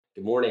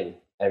Good morning,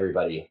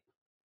 everybody,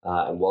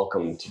 and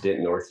welcome to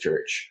Denton North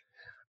Church.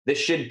 This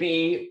should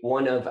be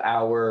one of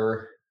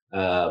our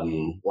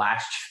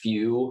last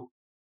few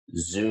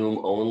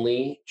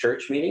Zoom-only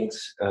church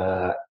meetings.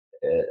 At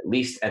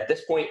least at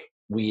this point,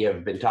 we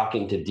have been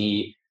talking to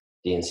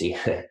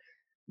DNC,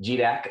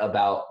 GDAC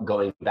about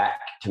going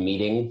back to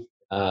meeting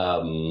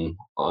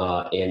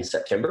in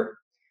September.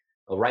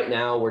 Right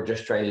now, we're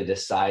just trying to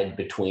decide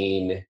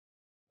between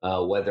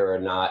whether or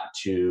not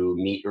to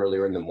meet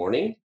earlier in the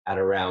morning at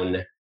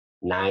around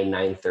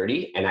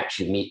 9:30 and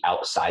actually meet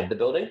outside the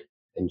building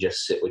and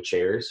just sit with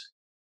chairs.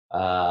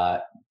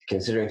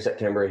 Considering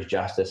September is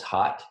just as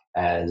hot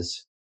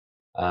as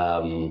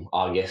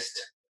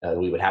August,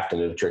 we would have to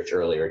move church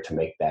earlier to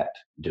make that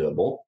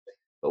doable.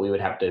 But we would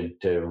have to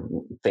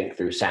think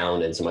through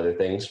sound and some other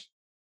things.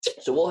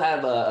 So we'll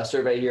have a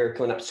survey here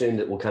coming up soon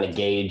that will kind of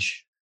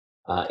gauge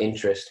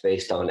interest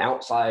based on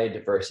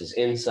outside versus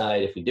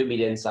inside. If we do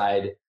meet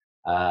inside,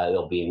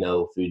 there'll be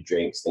no food,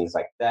 drinks, things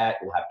like that.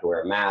 We'll have to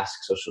wear a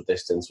mask, social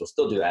distance. We'll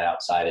still do that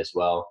outside as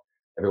well.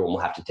 Everyone will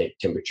have to take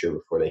temperature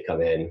before they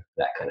come in,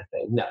 that kind of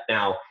thing.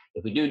 Now,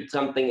 if we do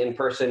something in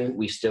person,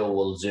 we still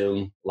will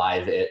Zoom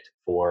live it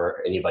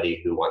for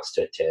anybody who wants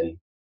to attend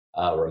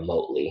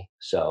remotely.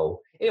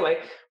 So anyway,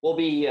 we'll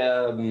be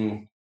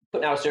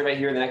putting out a survey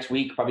here in the next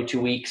week, probably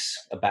 2 weeks,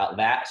 about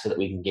that, so that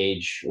we can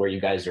gauge where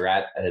you guys are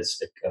at as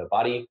a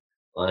body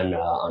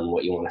on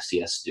what you want to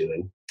see us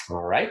doing.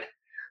 All right.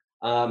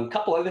 A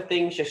couple other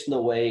things just in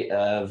the way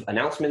of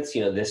announcements.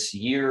 This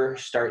year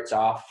starts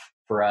off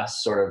for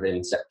us sort of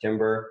in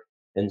September.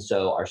 And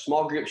so our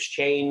small groups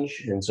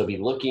change. And so be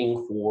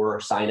looking for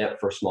sign up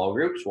for small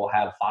groups. We'll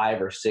have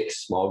 5 or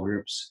 6 small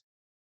groups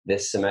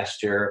this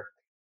semester.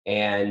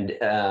 And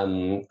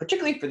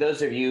particularly for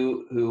those of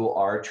you who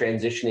are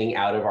transitioning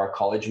out of our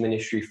college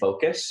ministry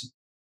focus,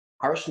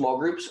 our small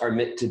groups are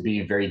meant to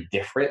be very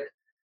different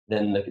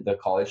than the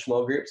college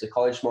small groups. The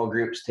college small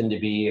groups tend to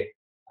be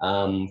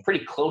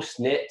pretty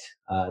close-knit.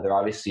 They're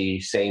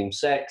obviously same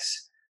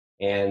sex.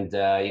 And,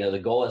 the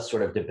goal is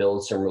sort of to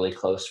build some really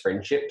close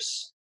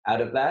friendships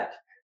out of that.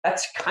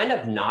 That's kind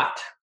of not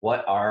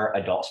what our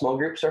adult small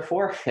groups are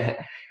for.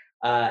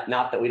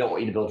 Not that we don't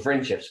want you to build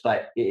friendships,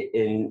 but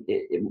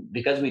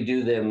because we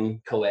do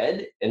them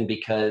co-ed and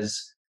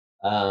because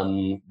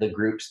the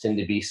groups tend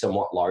to be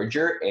somewhat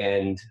larger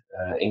and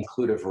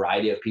include a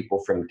variety of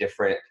people from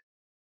different,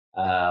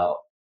 kind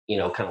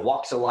of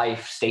walks of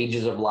life,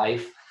 stages of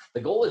life, the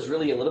goal is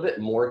really a little bit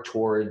more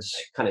towards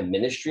kind of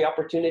ministry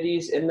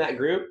opportunities in that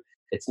group.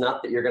 It's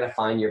not that you're going to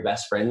find your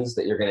best friends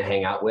that you're going to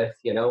hang out with,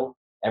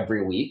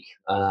 every week.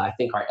 I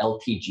think our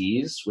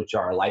LTGs, which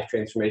are life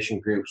transformation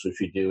groups, which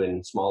we do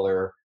in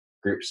smaller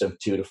groups of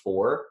 2 to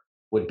 4,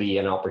 would be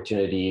an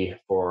opportunity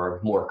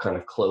for more kind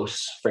of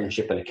close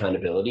friendship and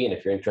accountability. And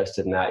if you're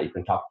interested in that, you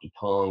can talk to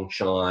Tong,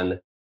 Sean,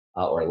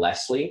 or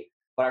Leslie.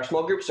 But our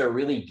small groups are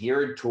really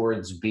geared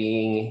towards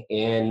being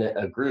in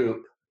a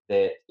group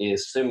that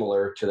is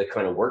similar to the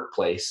kind of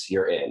workplace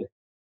you're in.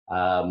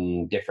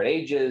 Different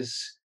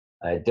ages,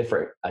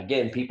 different,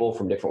 again, people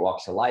from different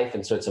walks of life.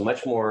 And so it's a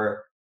much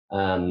more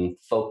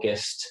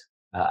focused,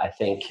 I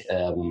think,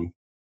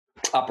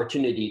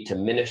 opportunity to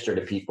minister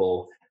to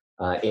people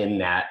in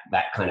that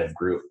kind of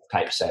group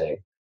type setting.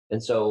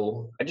 And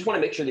so I just want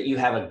to make sure that you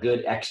have a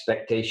good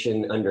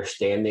expectation,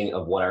 understanding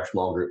of what our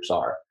small groups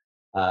are.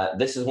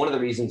 This is one of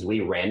the reasons we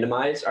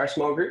randomize our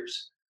small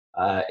groups,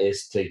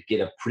 is to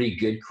get a pretty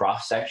good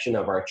cross-section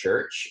of our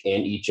church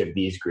in each of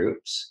these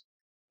groups.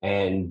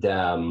 And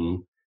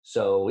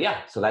so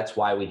that's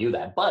why we do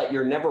that. But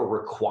you're never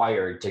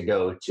required to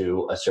go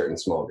to a certain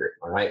small group,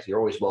 all right? So you're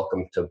always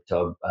welcome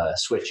to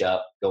switch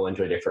up, go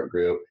into a different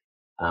group.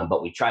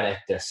 But we try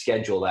to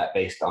schedule that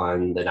based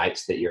on the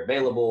nights that you're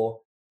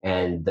available.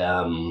 And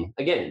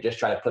again, just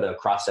try to put a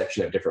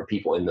cross-section of different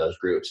people in those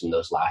groups, and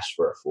those last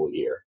for a full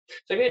year.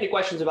 So if you have any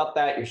questions about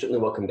that, you're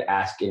certainly welcome to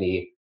ask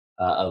any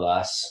of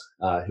us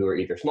who are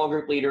either small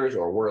group leaders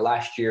or were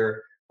last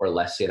year, or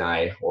Leslie and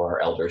I, or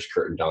our elders,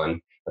 Kurt and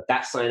Don. But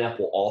that sign up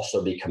will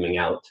also be coming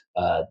out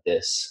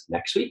this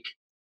next week.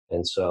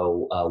 And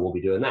so we'll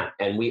be doing that.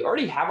 And we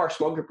already have our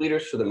small group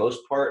leaders for the most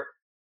part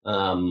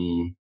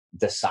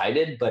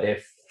decided. But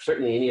if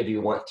certainly any of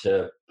you want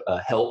to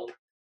help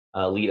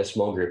lead a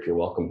small group, you're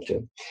welcome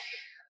to.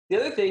 The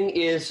other thing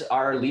is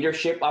our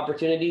leadership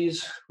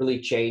opportunities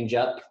really change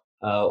up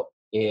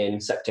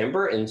in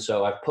September. And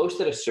so I've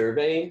posted a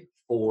survey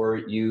for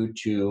you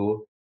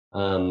to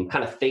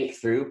kind of think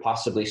through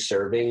possibly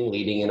serving,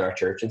 leading in our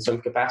church in some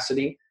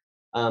capacity.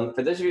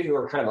 For those of you who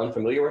are kind of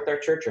unfamiliar with our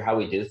church or how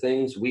we do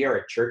things, we are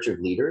a church of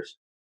leaders.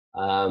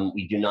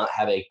 We do not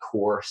have a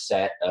core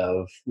set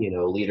of,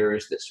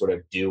 leaders that sort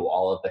of do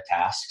all of the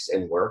tasks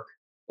and work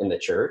in the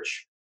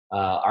church.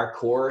 Our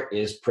core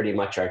is pretty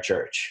much our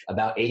church.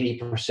 About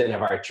 80%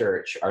 of our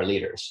church are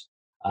leaders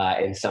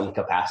in some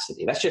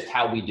capacity. That's just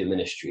how we do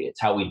ministry. It's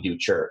how we do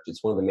church.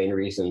 It's one of the main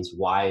reasons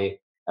why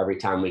every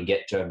time we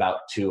get to about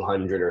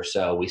 200 or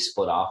so, we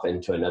split off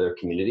into another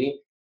community.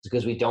 It's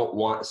because we don't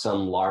want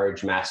some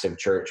large, massive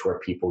church where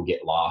people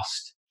get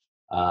lost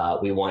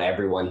We want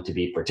everyone to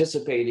be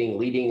participating,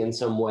 leading in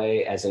some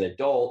way. As an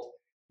adult,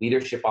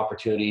 leadership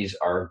opportunities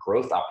are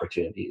growth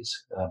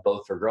opportunities,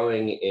 both for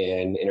growing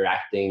and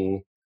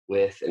interacting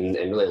with and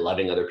really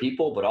loving other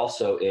people, but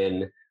also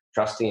in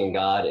trusting in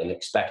God and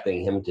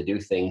expecting Him to do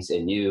things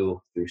in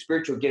you through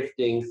spiritual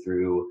gifting,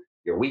 through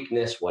your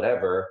weakness,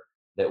 whatever,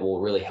 that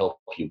will really help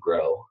you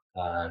grow.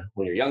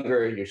 When you're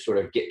younger, you sort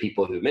of get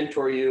people who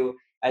mentor you.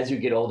 As you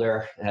get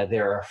older,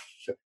 there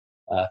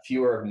are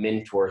fewer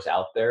mentors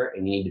out there,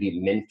 and you need to be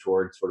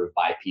mentored sort of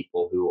by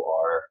people who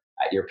are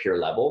at your peer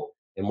level.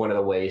 And one of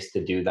the ways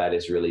to do that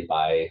is really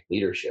by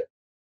leadership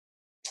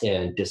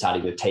and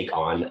deciding to take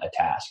on a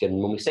task. And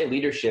when we say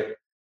leadership,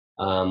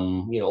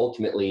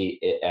 ultimately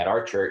at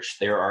our church,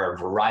 there are a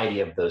variety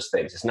of those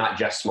things. It's not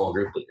just small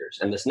group leaders.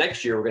 And this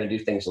next year, we're going to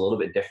do things a little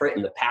bit different.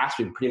 In the past,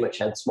 we've pretty much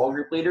had small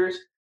group leaders,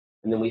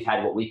 and then we've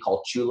had what we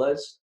call chulas,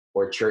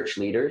 or church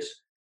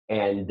leaders.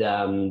 And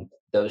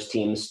those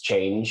teams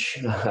change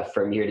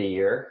from year to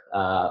year.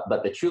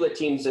 But the chula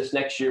teams this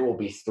next year will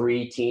be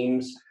 3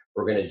 teams.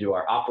 We're going to do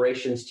our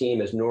operations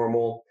team as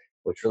normal,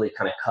 which really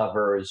kind of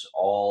covers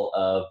all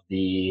of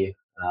the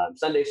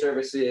Sunday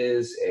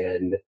services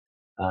and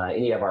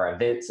any of our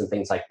events and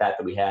things like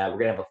that we have. We're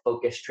going to have a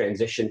focused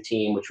transition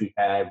team, which we've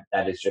had.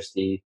 That is just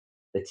the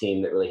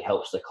team that really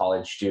helps the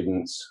college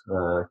students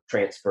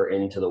transfer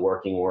into the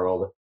working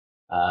world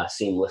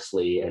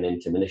seamlessly and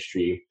into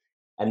ministry.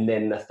 And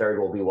then the third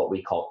will be what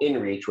we call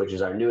InReach, which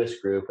is our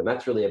newest group. And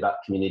that's really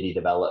about community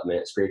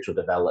development, spiritual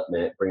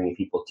development, bringing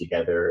people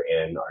together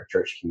in our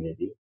church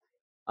community.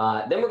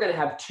 Then we're going to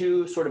have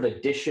 2 sort of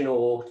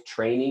additional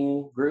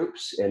training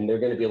groups, and they're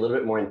going to be a little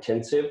bit more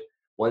intensive.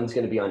 One's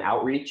going to be on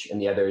outreach,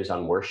 and the other is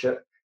on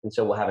worship. And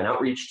so we'll have an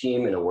outreach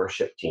team and a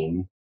worship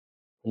team.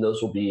 And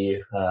those will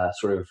be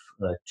sort of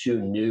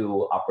 2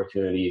 new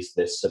opportunities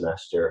this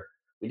semester.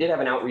 We did have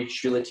an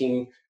outreach Shula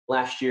team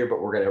last year,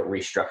 but we're going to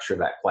restructure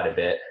that quite a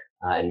bit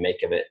and make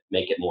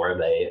it more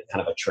of a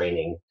kind of a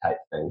training type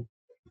thing.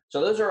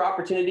 So those are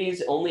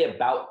opportunities. Only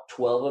about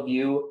 12 of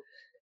you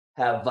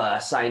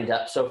have signed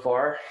up so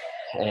far.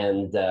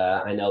 And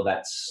I know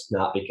that's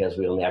not because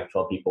we only have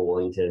 12 people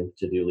willing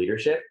to do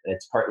leadership.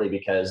 It's partly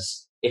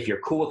because if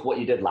you're cool with what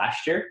you did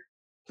last year,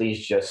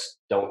 please just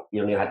you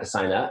don't even have to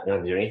sign up. You don't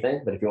have to do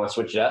anything. But if you want to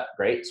switch it up,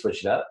 great,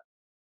 switch it up.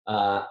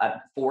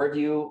 4 of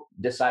you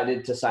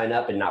decided to sign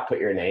up and not put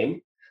your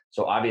name.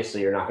 So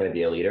obviously you're not going to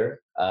be a leader.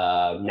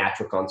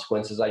 Natural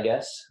consequences, I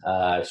guess.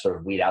 Sort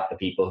of weed out the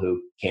people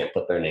who can't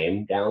put their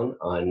name down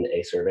on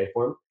a survey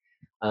form.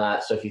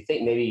 So if you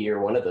think maybe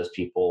you're one of those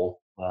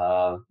people,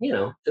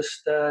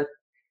 just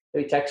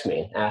maybe text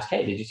me, ask,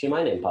 hey, did you see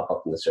my name pop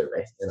up in the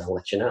survey? And I'll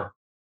let you know.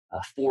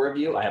 4 of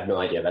you, I have no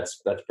idea.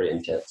 That's pretty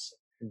intense.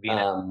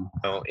 Know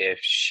if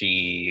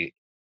she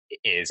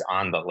is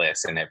on the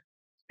list, and if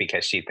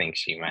because she thinks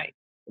she might.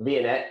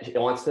 Vianette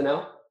wants to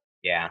know?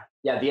 Yeah.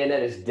 Yeah,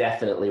 Vianette is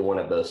definitely one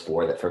of those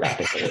 4 that forgot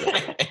to put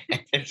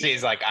it in.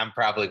 She's like, I'm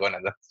probably one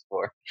of those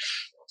 4.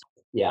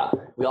 Yeah,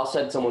 we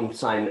also had someone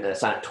sign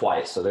up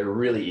twice, so they're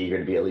really eager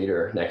to be a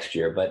leader next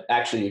year. But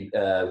actually,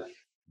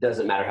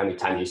 doesn't matter how many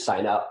times you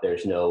sign up.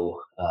 There's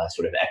no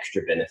sort of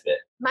extra benefit.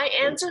 My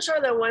answers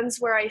are the ones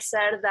where I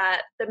said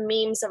that the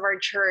memes of our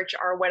church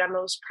are what I'm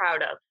most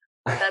proud of.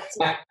 That's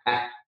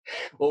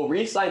Well,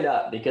 re-signed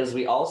up because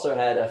we also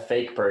had a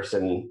fake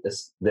person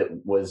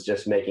that was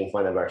just making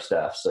fun of our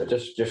stuff. So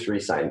just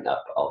re-signed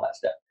up all that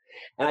stuff.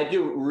 And I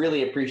do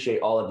really appreciate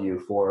all of you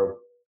for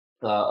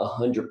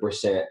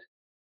 100%.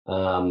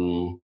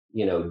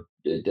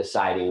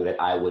 Deciding that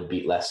I would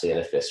beat Leslie in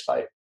a fist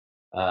fight.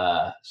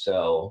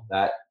 So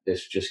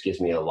this just gives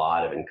me a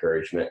lot of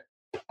encouragement,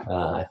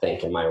 I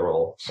think, in my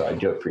role. So I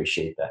do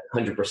appreciate that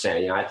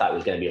 100%. I thought it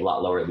was going to be a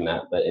lot lower than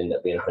that, but ended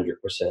up being 100%.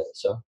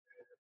 So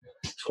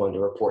just wanted to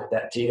report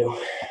that to you.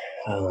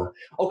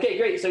 Okay,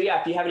 great. So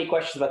yeah, if you have any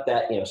questions about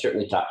that,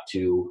 certainly talk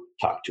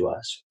to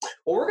us.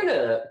 Well, we're going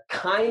to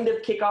kind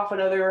of kick off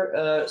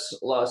another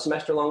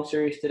semester-long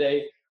series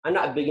today. I'm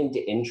not big into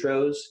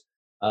intros.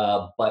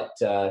 But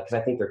because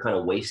I think they're kind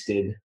of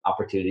wasted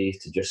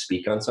opportunities to just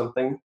speak on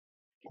something.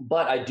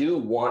 But I do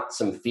want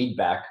some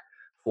feedback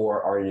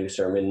for our new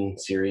sermon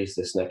series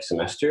this next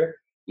semester,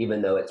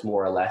 even though it's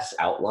more or less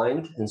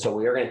outlined. And so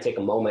we are going to take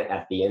a moment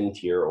at the end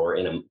here, or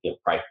in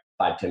probably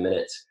 5-10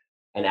 minutes,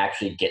 and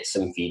actually get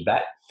some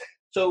feedback.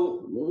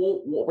 So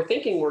what we're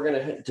thinking we're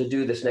going to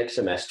do this next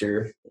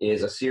semester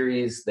is a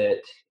series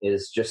that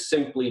is just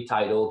simply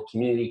titled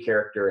Community,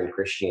 Character, and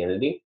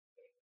Christianity.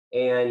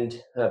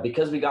 And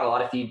because we got a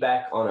lot of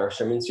feedback on our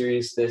sermon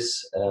series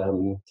this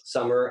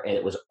summer, and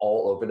it was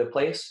all over the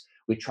place,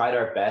 we tried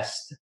our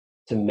best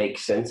to make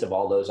sense of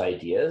all those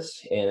ideas.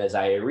 And as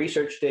I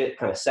researched it,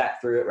 kind of sat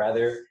through it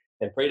rather,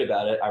 and prayed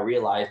about it, I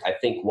realized I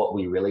think what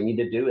we really need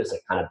to do is a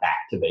kind of back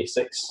to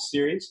basics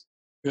series.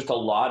 Just a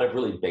lot of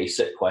really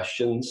basic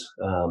questions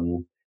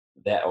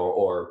that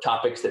or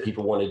topics that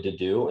people wanted to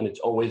do. And it's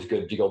always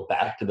good to go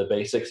back to the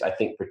basics, I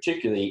think,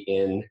 particularly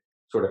in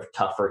sort of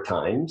tougher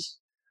times.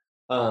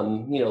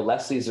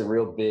 Leslie's a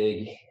real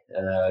big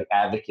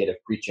advocate of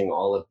preaching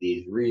all of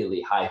these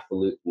really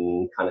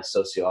highfalutin kind of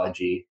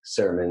sociology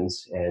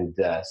sermons. And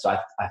so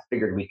I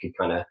figured we could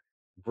kind of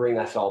bring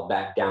us all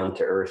back down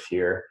to earth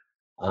here,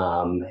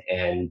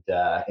 and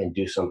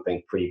do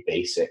something pretty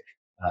basic.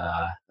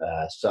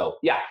 So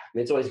yeah, I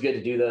mean, it's always good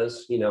to do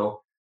those,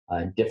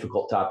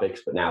 difficult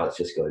topics, but now let's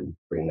just go and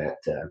bring that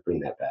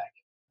back.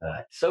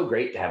 It's so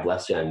great to have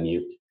Leslie on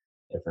mute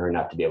and for her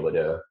not to be able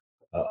to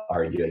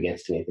argue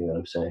against anything that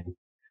I'm saying.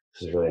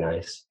 This is really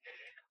nice.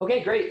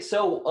 Okay, great.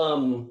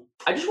 So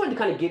I just wanted to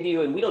kind of give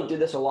you, and we don't do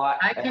this a lot.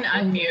 I can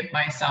unmute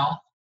myself.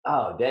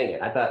 Oh, dang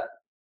it. I thought,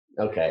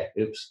 okay,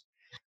 oops.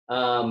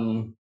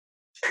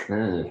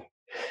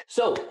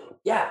 So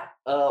yeah,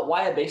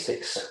 why a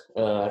basics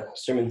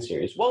sermon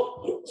series?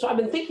 Well, so I've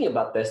been thinking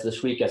about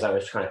this week as I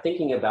was kind of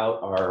thinking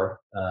about our,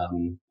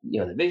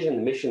 the vision,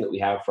 the mission that we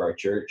have for our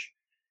church.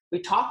 We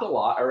talk a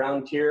lot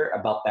around here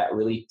about that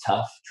really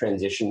tough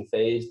transition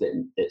phase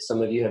that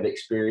some of you have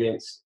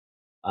experienced.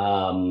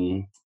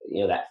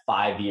 That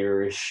 5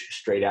 years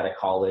straight out of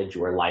college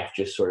where life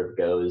just sort of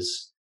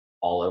goes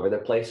all over the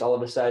place all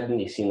of a sudden.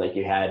 You seem like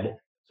you had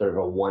sort of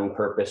a one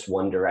purpose,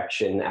 one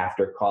direction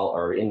after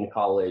in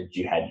college.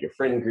 You had your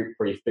friend group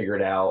pretty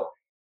figured out.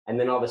 And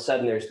then all of a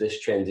sudden there's this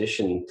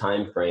transition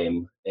time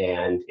frame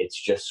and it's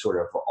just sort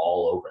of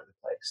all over the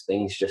place.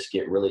 Things just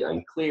get really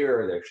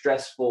unclear. They're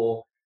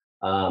stressful.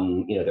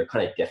 They're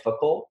kind of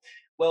difficult.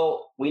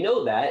 Well, we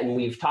know that, and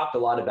we've talked a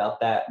lot about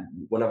that.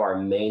 One of our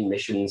main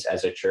missions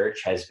as a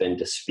church has been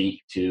to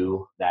speak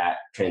to that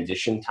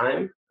transition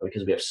time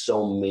because we have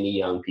so many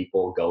young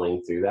people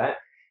going through that.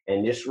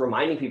 And just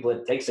reminding people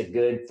it takes a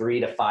good 3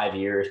 to 5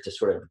 years to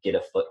sort of get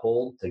a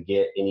foothold, to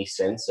get any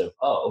sense of,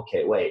 oh,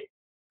 okay, wait,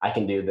 I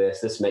can do this.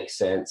 This makes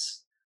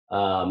sense.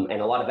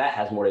 And a lot of that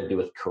has more to do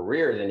with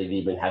career than it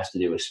even has to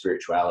do with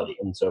spirituality.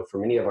 And so for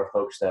many of our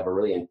folks that have a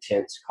really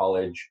intense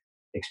college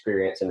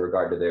experience in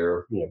regard to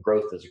their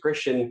growth as a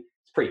Christian,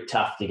 it's pretty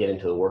tough to get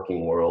into the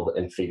working world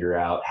and figure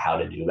out how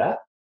to do that.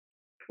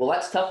 Well,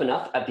 that's tough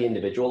enough at the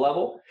individual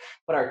level,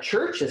 but our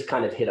church has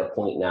kind of hit a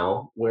point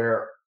now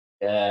where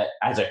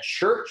as a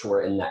church,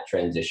 we're in that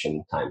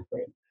transition time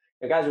frame.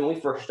 Now, guys, when we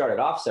first started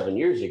off 7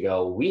 years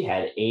ago, we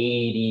had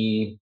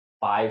 85%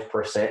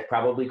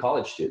 probably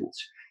college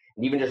students.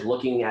 And even just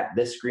looking at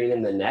this screen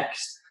and the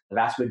next, the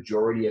vast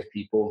majority of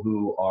people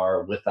who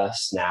are with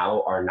us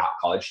now are not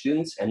college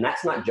students. And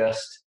that's not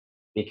just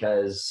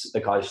because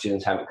the college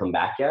students haven't come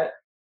back yet.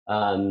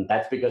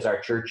 That's because our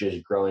church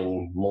is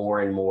growing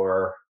more and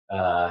more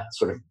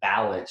sort of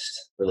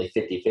balanced, really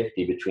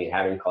 50-50 between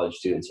having college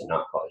students and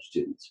not college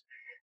students.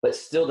 But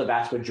still, the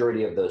vast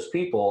majority of those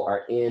people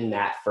are in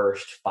that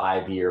first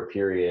 5-year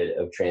period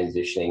of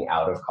transitioning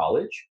out of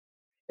college.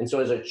 And so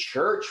as a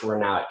church, we're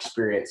now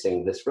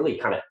experiencing this really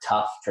kind of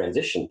tough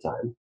transition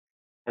time.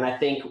 And I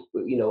think,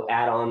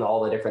 add on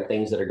all the different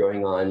things that are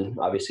going on,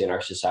 obviously, in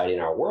our society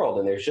and our world.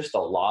 And there's just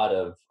a lot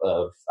of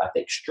I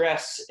think,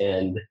 stress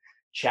and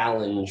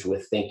challenge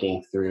with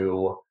thinking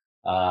through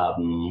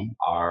who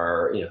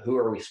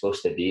are we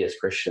supposed to be as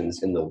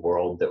Christians in the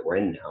world that we're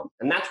in now.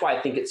 And that's why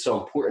I think it's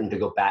so important to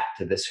go back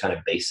to this kind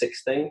of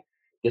basics thing,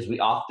 because we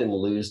often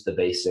lose the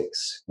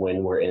basics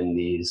when we're in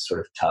these sort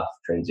of tough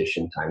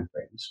transition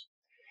timeframes.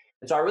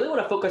 And so I really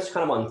want to focus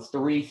kind of on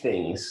 3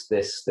 things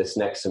this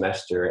next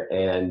semester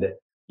and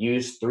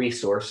use 3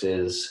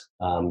 sources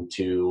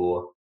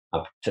to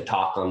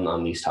talk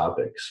on these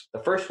topics.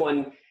 The first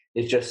one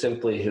is just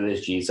simply, who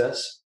is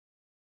Jesus?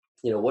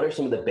 What are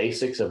some of the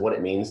basics of what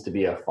it means to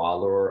be a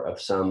follower of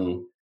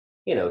some,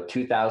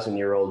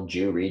 2,000-year-old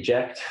Jew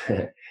reject,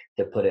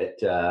 to put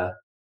it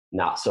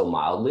not so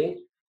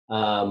mildly?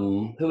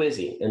 Who is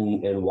he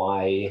and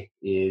why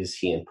is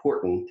he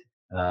important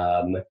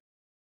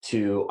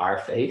to our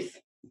faith?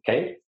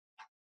 Okay.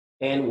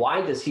 And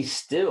why does he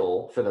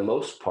still, for the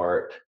most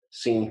part,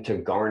 seem to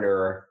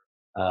garner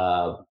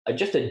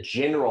just a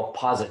general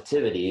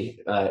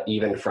positivity,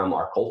 even from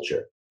our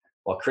culture?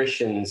 While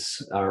Christians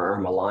are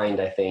maligned,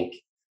 I think,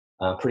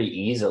 pretty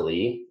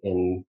easily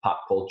in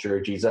pop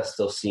culture, Jesus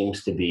still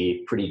seems to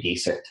be pretty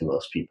decent to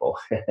most people.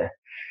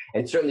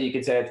 And certainly you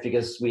could say it's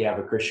because we have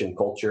a Christian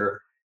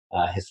culture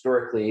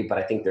historically, but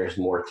I think there's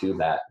more to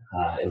that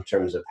in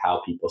terms of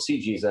how people see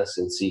Jesus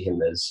and see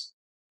him as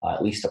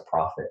at least a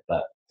prophet.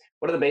 But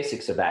what are the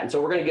basics of that? And so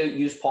we're going to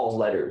use Paul's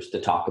letters to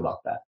talk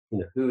about that.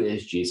 Who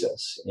is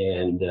Jesus,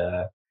 and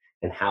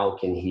how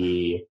can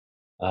he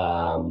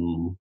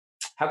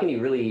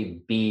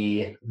really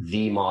be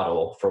the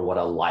model for what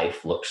a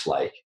life looks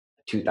like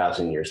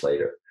 2,000 years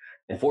later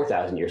and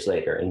 4,000 years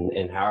later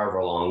and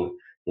however long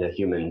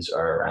humans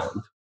are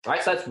around. All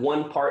right, so that's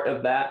one part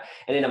of that.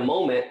 And in a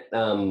moment,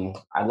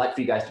 I'd like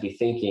for you guys to be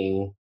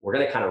thinking, we're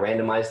going to kind of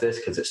randomize this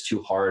because it's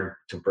too hard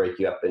to break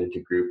you up into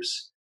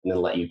groups and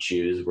then let you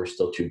choose. We're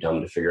still too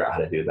dumb to figure out how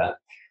to do that.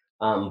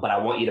 But I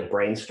want you to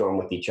brainstorm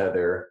with each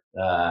other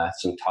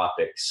some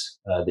topics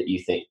that you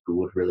think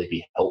would really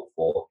be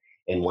helpful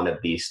in one of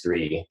these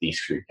three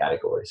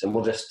categories. And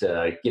we'll just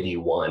give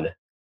you one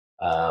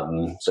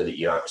so that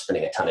you aren't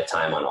spending a ton of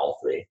time on all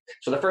 3.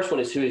 So the first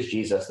one is, who is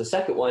Jesus? The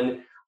second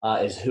one,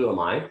 is who am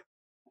I?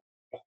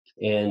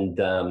 And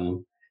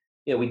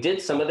we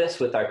did some of this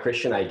with our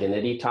Christian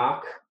identity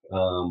talk.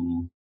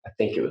 I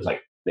think it was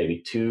like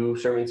maybe 2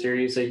 sermon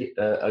series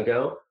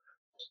ago.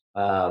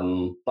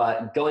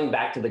 But going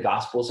back to the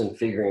Gospels and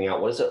figuring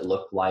out what does it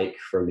look like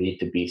for me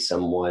to be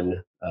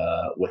someone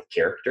with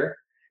character,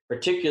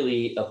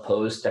 particularly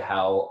opposed to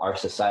how our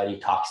society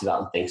talks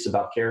about and thinks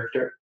about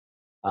character,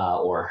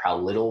 or how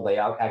little they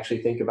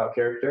actually think about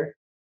character,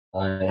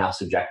 and how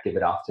subjective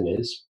it often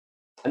is.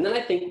 And then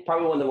I think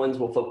probably one of the ones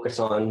we'll focus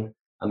on,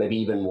 maybe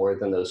even more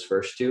than those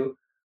first 2,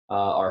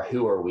 are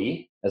who are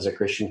we as a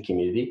Christian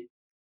community?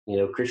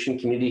 Christian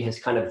community has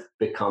kind of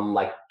become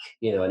like,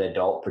 an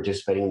adult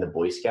participating in the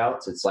Boy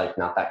Scouts. It's like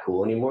not that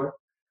cool anymore,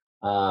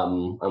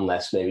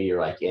 unless maybe you're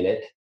like in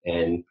it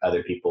and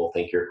other people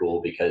think you're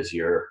cool because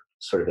you're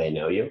sort of, they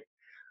know you.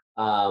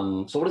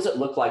 So what does it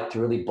look like to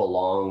really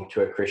belong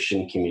to a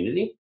Christian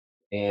community?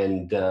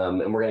 And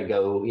we're going to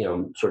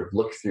go, sort of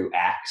look through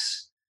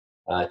Acts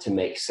to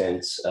make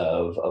sense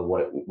of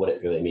what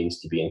it really means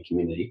to be in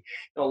community.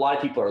 A lot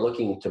of people are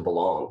looking to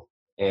belong,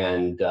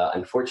 and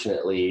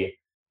unfortunately,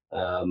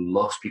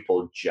 most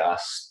people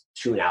just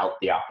tune out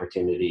the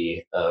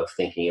opportunity of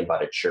thinking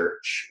about a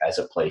church as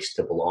a place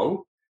to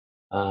belong.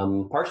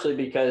 Partially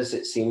because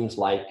it seems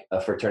like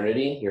a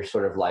fraternity. You're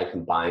sort of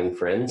like buying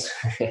friends.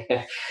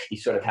 You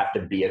sort of have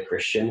to be a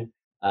Christian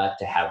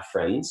to have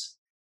friends.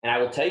 And I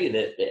will tell you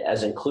that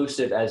as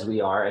inclusive as we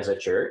are as a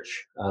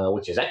church,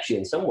 which is actually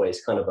in some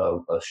ways kind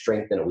of a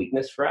strength and a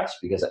weakness for us,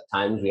 because at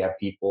times we have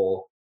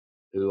people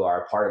who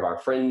are part of our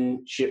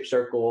friendship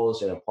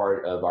circles and a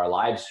part of our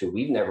lives who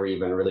we've never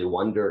even really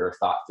wondered or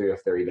thought through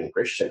if they're even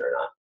Christian or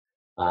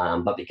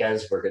not. But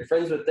because we're good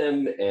friends with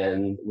them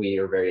and we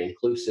are very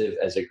inclusive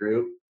as a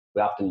group,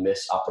 we often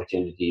miss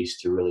opportunities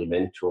to really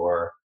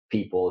mentor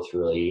people, to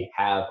really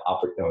have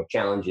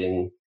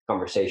challenging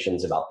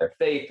conversations about their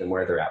faith and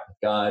where they're at with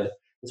God.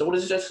 And so what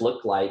does this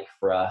look like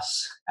for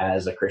us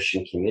as a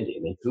Christian community?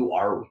 I mean, who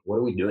are we? What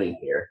are we doing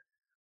here?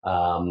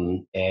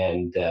 And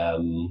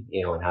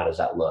how does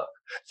that look?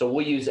 So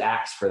we'll use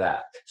Acts for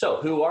that.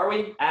 So who are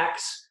we?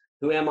 Acts.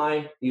 Who am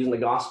I? Using the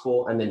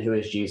gospel. And then who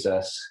is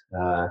Jesus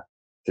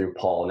through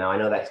Paul. Now, I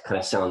know that kind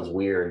of sounds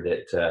weird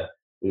that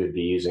we would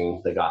be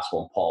using the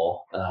gospel and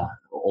Paul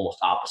almost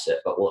opposite,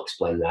 but we'll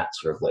explain that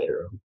sort of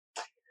later.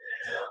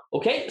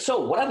 Okay,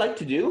 so what I'd like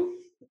to do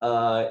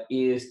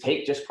is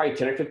take just probably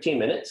 10 or 15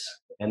 minutes,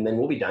 and then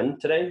we'll be done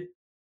today.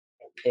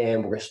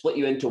 And we're going to split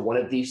you into one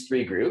of these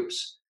 3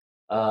 groups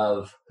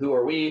of who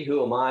are we,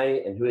 who am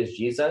I, and who is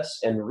Jesus.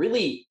 And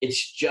really,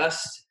 it's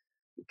just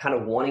kind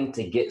of wanting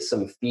to get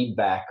some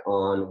feedback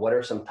on what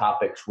are some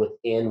topics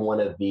within one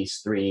of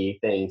these 3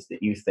 things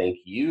that you think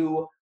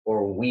you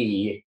or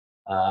we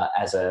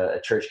as a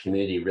church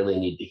community really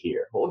need to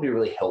hear. What would be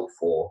really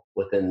helpful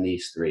within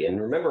these 3?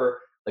 And remember,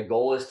 the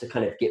goal is to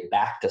kind of get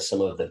back to some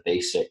of the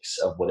basics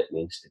of what it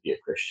means to be a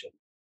Christian,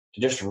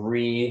 to just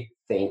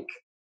rethink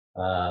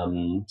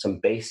some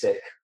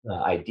basic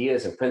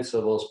ideas and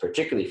principles,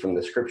 particularly from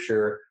the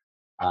scripture,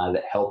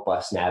 that help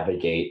us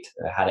navigate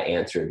how to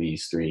answer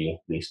these three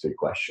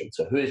questions.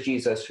 So who is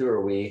Jesus? Who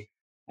are we?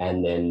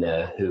 And then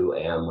who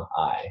am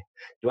I?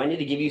 Do I need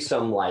to give you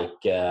some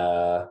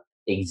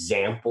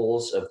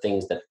examples of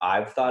things that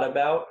I've thought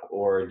about,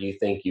 or do you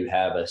think you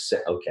have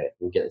okay,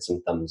 I'm getting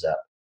some thumbs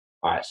up.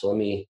 All right, so let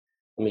me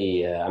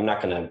I'm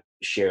not going to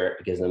share it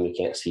because then we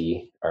can't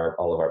see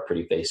all of our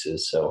pretty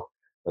faces. So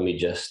let me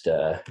just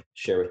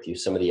share with you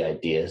some of the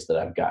ideas that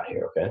I've got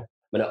here, okay?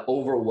 I'm going to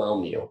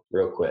overwhelm you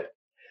real quick.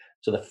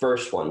 So the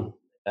first one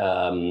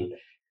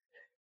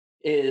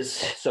is,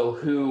 so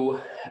who,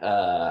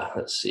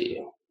 let's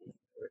see.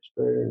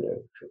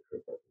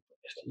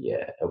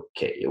 Yeah,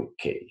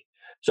 okay.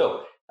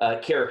 So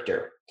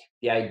character,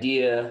 the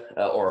idea,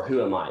 or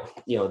who am I?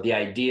 The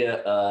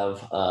idea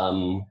of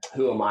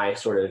who am I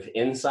sort of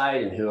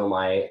inside and who am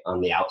I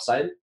on the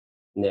outside?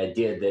 And the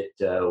idea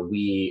that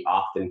we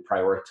often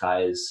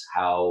prioritize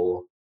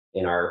how,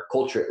 in our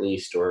culture at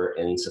least, or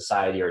in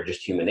society, or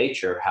just human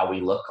nature, how we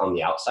look on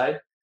the outside,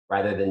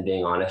 rather than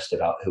being honest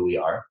about who we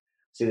are.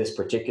 See this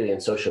particularly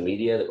in social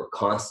media, that we're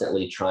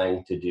constantly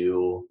trying to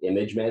do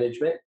image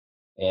management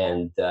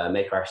and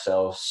make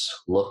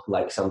ourselves look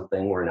like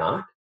something we're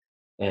not.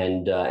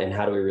 And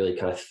how do we really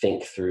kind of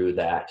think through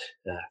that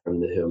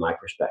from the who am I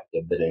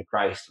perspective, that in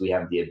Christ we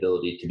have the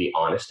ability to be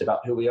honest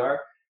about who we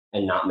are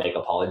and not make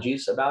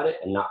apologies about it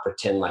and not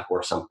pretend like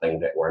we're something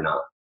that we're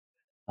not.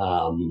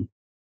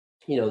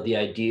 The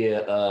idea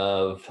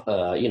of,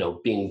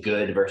 being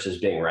good versus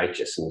being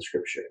righteous in the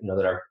scripture,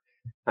 that our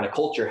kind of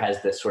culture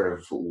has this sort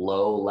of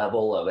low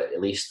level of at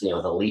least,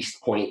 the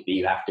least point that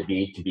you have to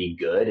be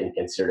good and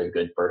considered a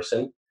good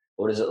person.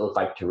 What does it look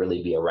like to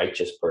really be a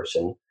righteous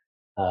person?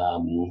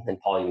 And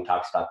Paul even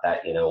talks about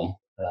that,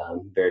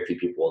 very few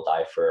people will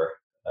die for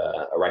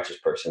a righteous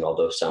person,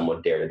 although some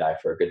would dare to die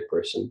for a good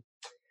person.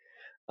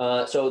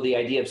 So the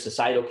idea of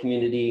societal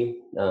community,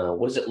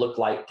 what does it look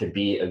like to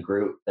be a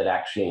group that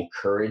actually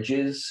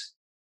encourages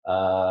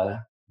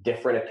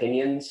different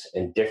opinions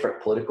and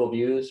different political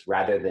views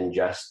rather than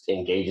just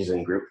engages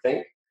in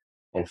groupthink?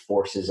 and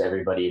forces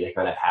everybody to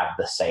kind of have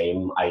the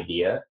same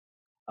idea,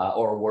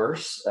 or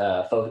worse,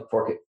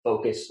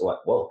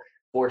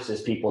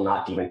 forces people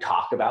not to even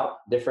talk about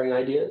differing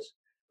ideas,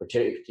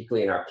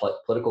 particularly in our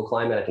political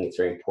climate. I think it's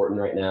very important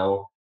right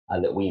now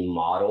that we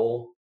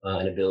model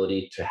an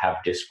ability to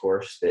have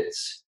discourse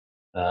that's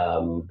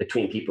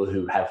between people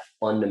who have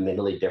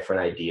fundamentally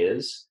different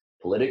ideas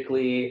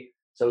politically,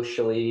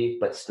 socially,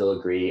 but still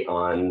agree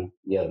on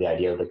the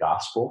idea of the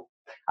gospel.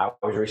 I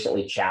was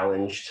recently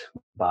challenged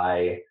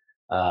by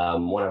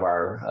one of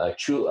our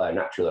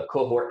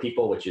cohort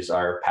people, which is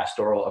our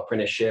pastoral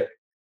apprenticeship,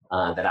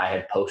 that I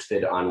had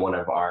posted on one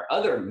of our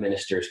other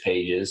ministers'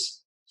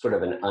 pages, sort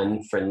of an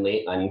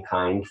unfriendly,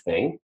 unkind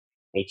thing. And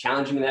he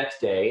challenged me the next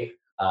day.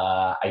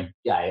 I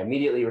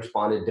immediately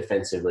responded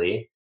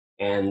defensively.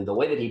 And the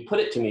way that he put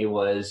it to me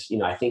was,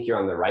 I think you're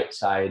on the right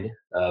side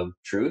of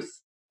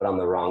truth, but on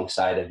the wrong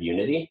side of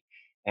unity.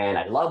 And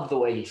I loved the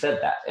way he said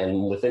that.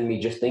 And within me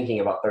just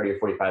thinking about 30 or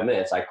 45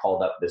 minutes, I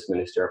called up this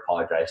minister,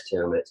 apologized to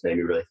him. It's made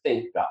me really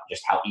think about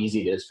just how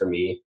easy it is for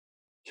me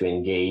to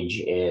engage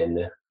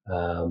in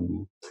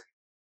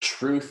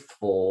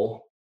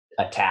truthful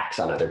attacks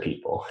on other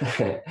people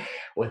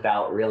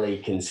without really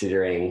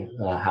considering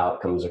how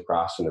it comes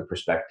across from the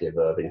perspective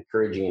of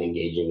encouraging and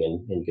engaging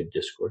in good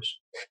discourse.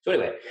 So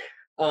anyway,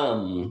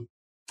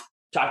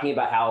 talking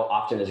about how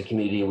often as a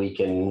community we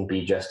can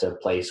be just a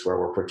place where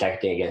we're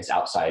protecting against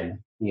outside,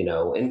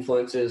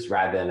 influences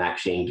rather than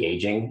actually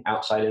engaging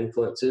outside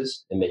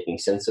influences and making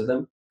sense of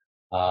them.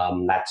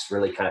 That's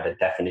really kind of the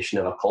definition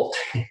of a cult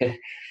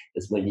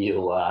is when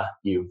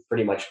you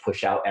pretty much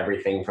push out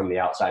everything from the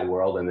outside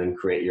world and then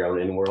create your own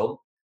in world.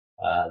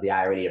 The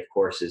irony, of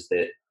course, is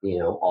that,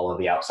 all of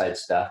the outside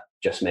stuff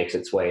just makes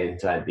its way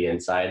inside the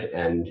inside,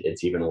 and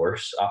it's even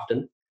worse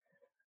often.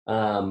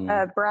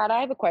 Brad, I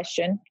have a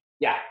question.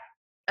 Yeah.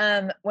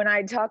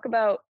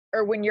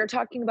 When you're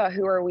talking about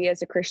who are we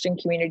as a Christian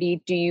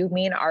community, do you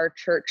mean our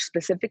church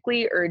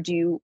specifically, or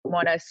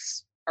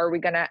are we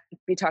going to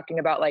be talking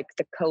about like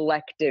the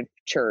collective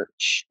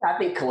church? I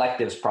think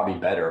collective is probably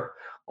better.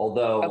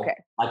 Although,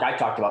 like I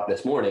talked about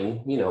this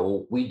morning,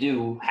 we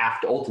do have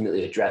to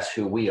ultimately address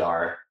who we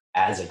are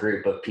as a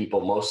group of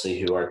people, mostly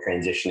who are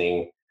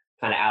transitioning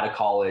kind of out of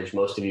college.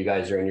 Most of you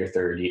guys are in your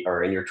 30s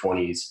or in your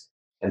 20s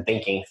and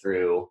thinking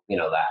through,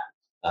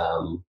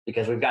 that,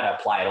 because we've got to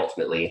apply it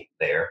ultimately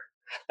there.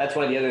 That's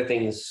one of the other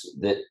things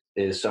that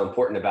is so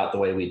important about the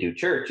way we do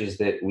church is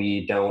that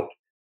we don't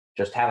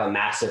just have a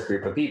massive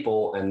group of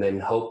people and then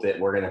hope that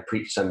we're going to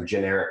preach some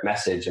generic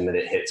message and that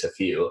it hits a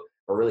few.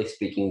 We're really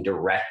speaking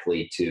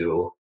directly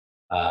to,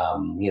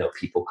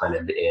 people kind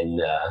of in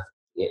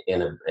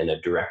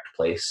a direct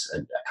place,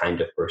 a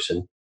kind of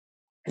person.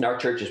 And our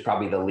church is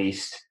probably the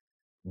least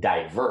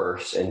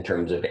diverse in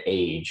terms of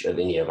age of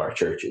any of our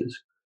churches.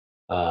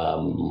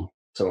 Some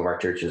of our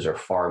churches are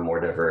far more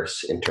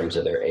diverse in terms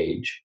of their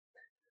age.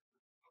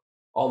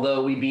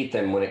 Although we beat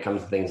them when it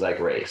comes to things like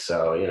race.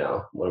 So,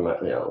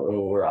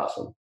 we're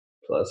awesome.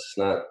 So let's just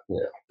not,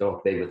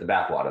 don't bathe with the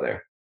bathwater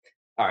there.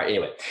 All right.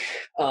 Anyway.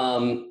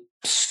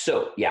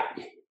 So yeah.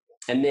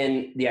 And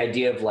then the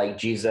idea of like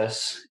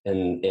Jesus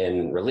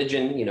and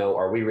religion,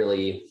 are we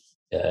really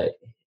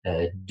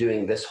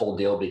doing this whole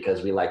deal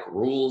because we like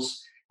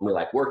rules and we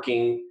like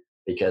working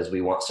because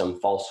we want some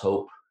false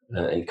hope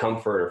and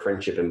comfort or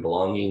friendship and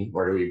belonging,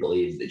 or do we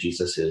believe that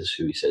Jesus is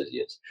who he says he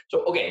is?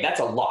 So, okay,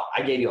 that's a lot.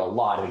 I gave you a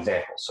lot of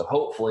examples. So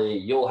hopefully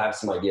you'll have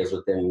some ideas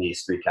within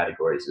these three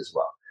categories as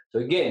well. So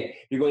again,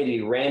 you're going to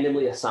be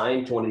randomly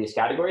assigned to one of these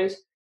categories.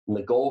 And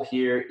the goal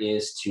here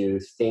is to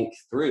think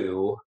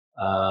through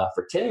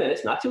for 10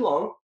 minutes, not too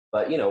long,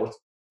 but it's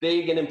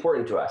big and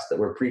important to us that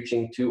we're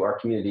preaching to our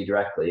community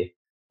directly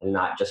and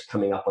not just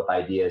coming up with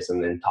ideas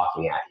and then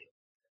talking at you.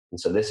 And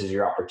so this is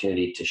your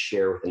opportunity to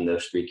share within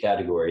those three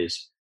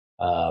categories.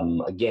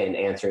 Again,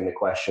 answering the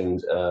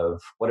questions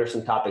of what are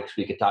some topics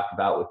we could talk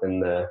about within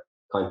the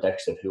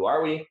context of who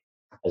are we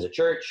as a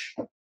church,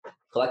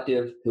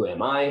 collective, who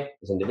am I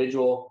as an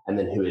individual, and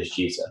then who is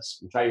Jesus.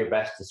 And try your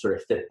best to sort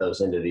of fit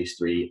those into these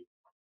three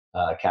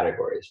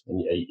categories,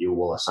 and you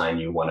will assign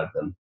you one of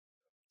them.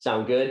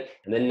 Sound good?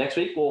 And then next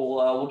week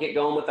we'll get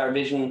going with our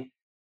vision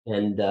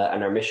and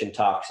our mission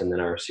talks, and then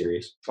our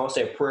series. I'll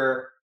say a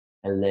prayer,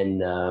 and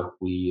then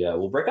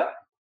we'll break up.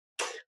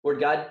 Lord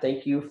God,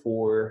 thank you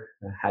for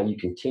how you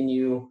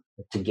continue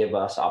to give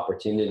us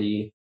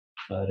opportunity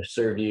to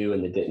serve you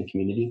in the Denton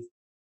community.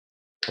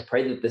 I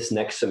pray that this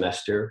next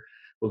semester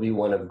will be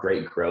one of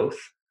great growth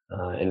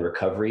and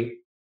recovery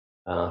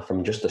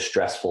from just the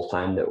stressful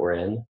time that we're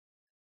in,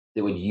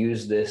 that would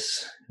use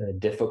this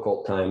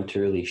difficult time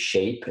to really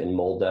shape and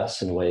mold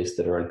us in ways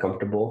that are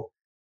uncomfortable,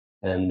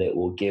 and that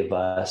will give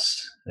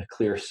us a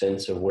clear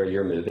sense of where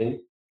you're moving.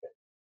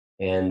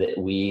 And that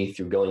we,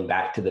 through going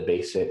back to the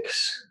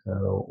basics,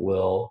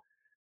 will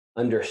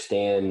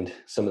understand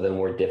some of the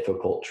more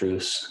difficult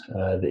truths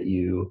that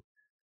you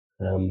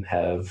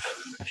have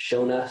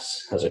shown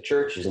us as a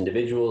church, as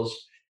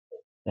individuals,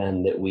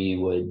 and that we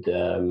would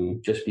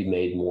just be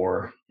made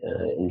more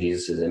in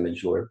Jesus'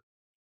 image, Lord.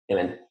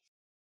 Amen.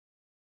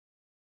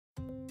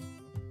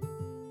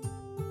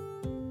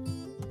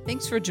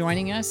 Thanks for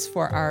joining us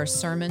for our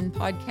sermon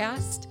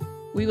podcast.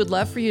 We would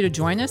love for you to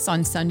join us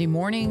on Sunday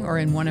morning or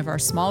in one of our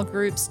small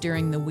groups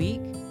during the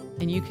week.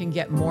 And you can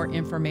get more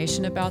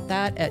information about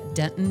that at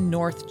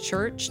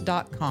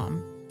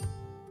dentonnorthchurch.com.